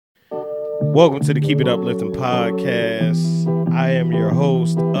Welcome to the Keep It Uplifting podcast. I am your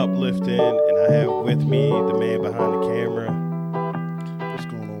host, Uplifting, and I have with me the man behind the camera. What's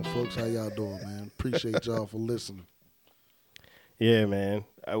going on, folks? How y'all doing, man? Appreciate y'all for listening. Yeah, man.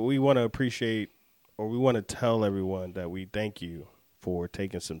 We want to appreciate, or we want to tell everyone that we thank you for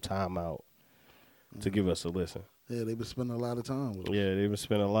taking some time out to give us a listen. Yeah, they've been spending a lot of time with us. Yeah, they've been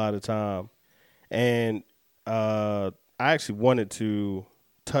spending a lot of time. And I actually wanted to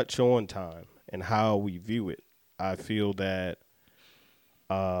touch on time and how we view it. I feel that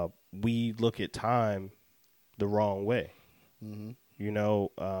we look at time the wrong way. Mm-hmm. You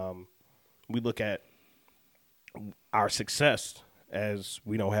know, we look at our success as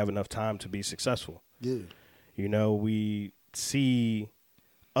we don't have enough time to be successful. Yeah. You know, we see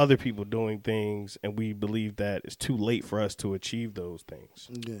other people doing things and we believe that it's too late for us to achieve those things.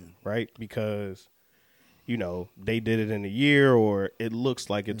 Yeah. Right? Because, you know, they did it in a year or it looks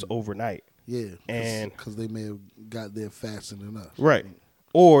like it's overnight. Yeah. And because they may have got there faster than us. right.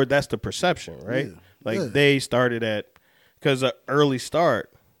 Or that's the perception, right? Yeah. Like Yeah. they started at, because an early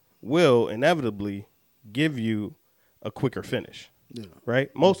start will inevitably give you a quicker finish, Yeah.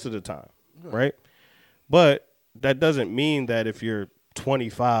 right? Most of the time, right? But that doesn't mean that if you're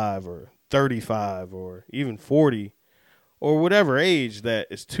 25 or 35 or even 40 or whatever age that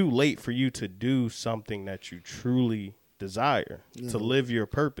it's too late for you to do something that you truly desire, to live your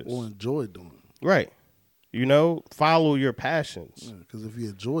purpose. Or enjoy doing it. Right. You know, follow your passions. Because if you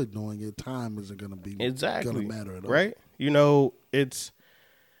enjoy doing it, time isn't going to be Exactly. going to matter at all. Right? You know, it's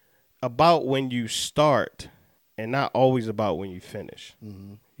about when you start and not always about when you finish.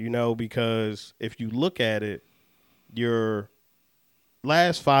 Mm-hmm. You know, because if you look at it, your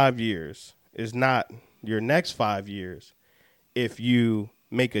last 5 years is not your next 5 years if you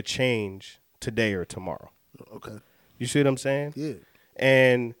make a change today or tomorrow. Okay. You see what I'm saying? Yeah.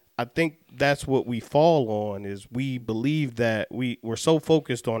 And I think that's what we fall on is we believe that we're so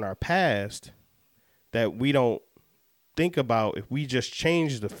focused on our past that we don't think about if we just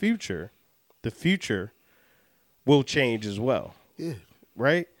change the future will change as well. Yeah.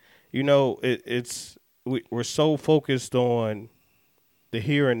 Right? You know, we're so focused on the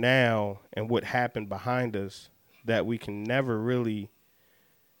here and now and what happened behind us that we can never really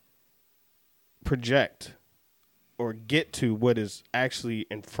project or get to what is actually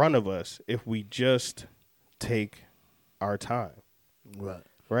in front of us if we just take our time. Right.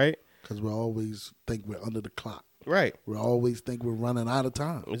 Right? Because we always think we're under the clock. Right. We always think we're running out of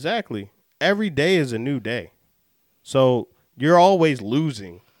time. Exactly. Every day is a new day. So you're always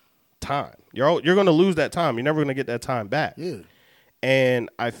losing time. You're going to lose that time. You're never going to get that time back. Yeah. And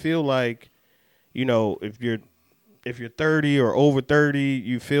I feel like, you know, if you're 30 or over 30,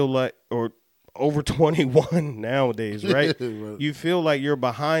 you feel like, or over 21 nowadays, right? Right. You feel like you're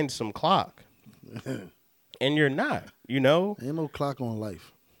behind some clock. And you're not, you know, Ain't no clock on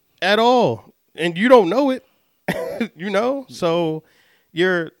life. at all. And you don't know it, you know? So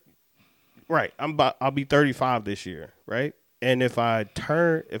you're right. I'll be 35 this year, right? And if I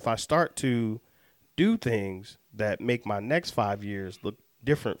start to do things that make my next 5 years look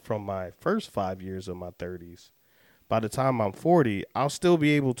different from my first 5 years of my 30s, by the time I'm 40, I'll still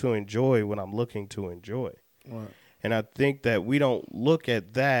be able to enjoy what I'm looking to enjoy. Right. And I think that we don't look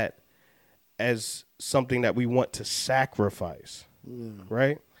at that as something that we want to sacrifice,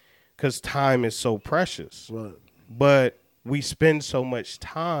 right? Because time is so precious. Right. But we spend so much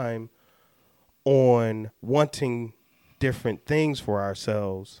time on wanting different things for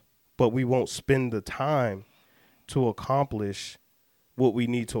ourselves, but we won't spend the time to accomplish what we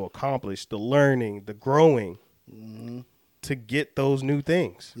need to accomplish, the learning, the growing, to get those new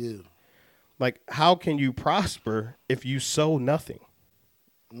things. Yeah. Like, how can you prosper if you sow nothing?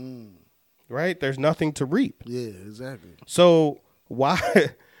 Right? There's nothing to reap. Yeah, exactly. So why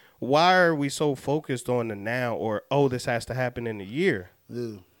are we so focused on the now or, oh, this has to happen in a year?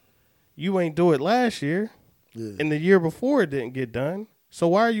 Yeah. You ain't do it last year. Yeah. And the year before it didn't get done. So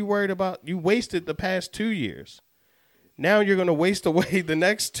why are you worried about, you wasted the past 2 years. Now you're going to waste away the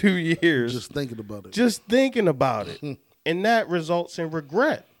next 2 years. Just thinking about it. Just thinking about it. And that results in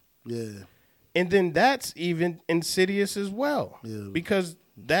regret. Yeah. And then that's even insidious as well. Yeah. Because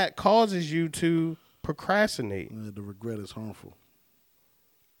that causes you to procrastinate. Yeah, the regret is harmful.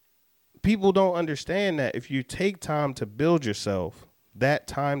 People don't understand that if you take time to build yourself, that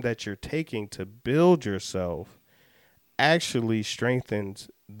time that you're taking to build yourself actually strengthens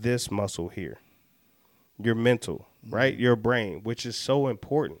this muscle here. Your mental, right? Your brain, which is so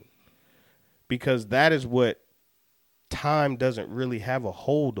important because that is what time doesn't really have a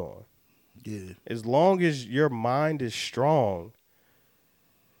hold on. Yeah. As long as your mind is strong,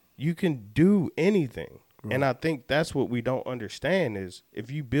 you can do anything. Right. And I think that's what we don't understand is if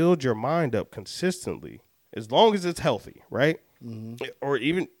you build your mind up consistently, as long as it's healthy, right? Mm-hmm. Or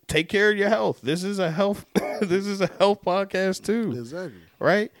even take care of your health. This is a health podcast too. Exactly.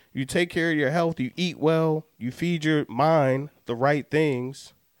 Right? You take care of your health, you eat well, you feed your mind the right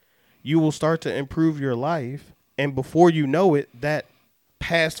things, you will start to improve your life. And before you know it, that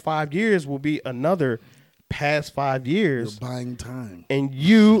past 5 years will be another past 5 years. You're buying time. And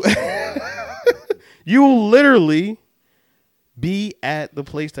you you will literally be at the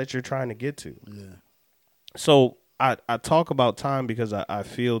place that you're trying to get to. Yeah. So I talk about time because I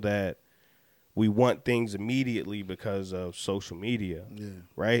feel that we want things immediately because of social media,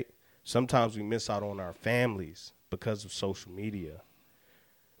 right? Sometimes we miss out on our families because of social media.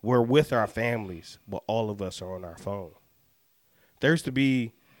 We're with our families, but all of us are on our phone. There used to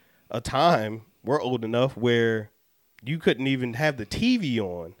be a time, we're old enough, where you couldn't even have the TV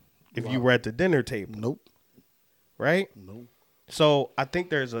on if you were at the dinner table. Nope. Right? Nope. So I think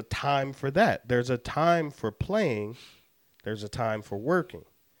there's a time for that. There's a time for playing. There's a time for working.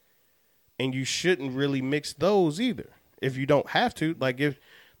 And you shouldn't really mix those either. If you don't have to, I'm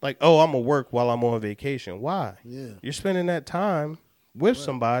gonna work while I'm on vacation. Why? Yeah. You're spending that time with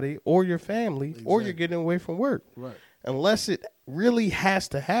somebody or your family, or you're getting away from work. Right. Unless it really has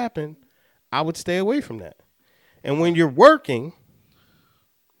to happen, I would stay away from that. And when you're working,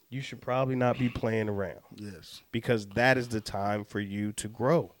 you should probably not be playing around. Yes. Because that is the time for you to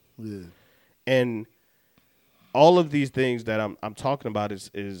grow. Yeah. And all of these things that I'm talking about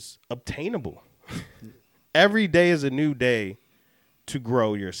is obtainable. Every day is a new day to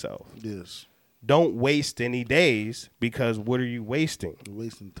grow yourself. Yes. Don't waste any days, because what are you wasting? You're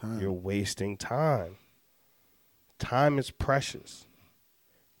wasting time. You're wasting time. Time is precious.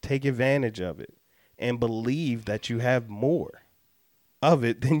 Take advantage of it and believe that you have more of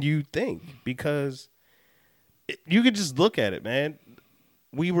it than you think, because you could just look at it, man.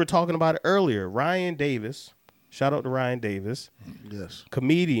 We were talking about it earlier. Ryan Davis, shout out to Ryan Davis. Yes.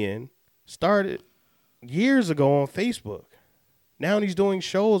 Comedian, started years ago on Facebook. Now he's doing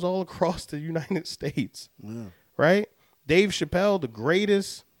shows all across the United States. Yeah. Right? Dave Chappelle, the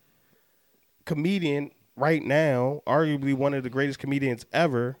greatest comedian right now, arguably one of the greatest comedians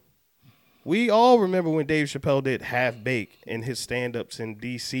ever. We all remember when Dave Chappelle did Half Baked in his stand-ups in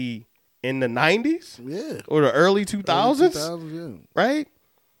D.C. in the 90s? Yeah. Or the early 2000s? Early 2000s, yeah. Right?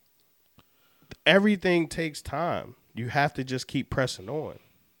 Everything takes time. You have to just keep pressing on.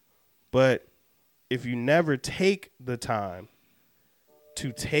 But if you never take the time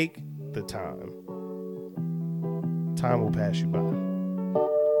to take the time, time will pass you by.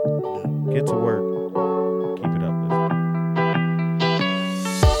 Get to work. Keep it up.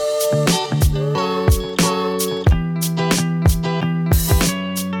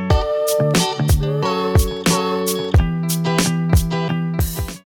 Listen.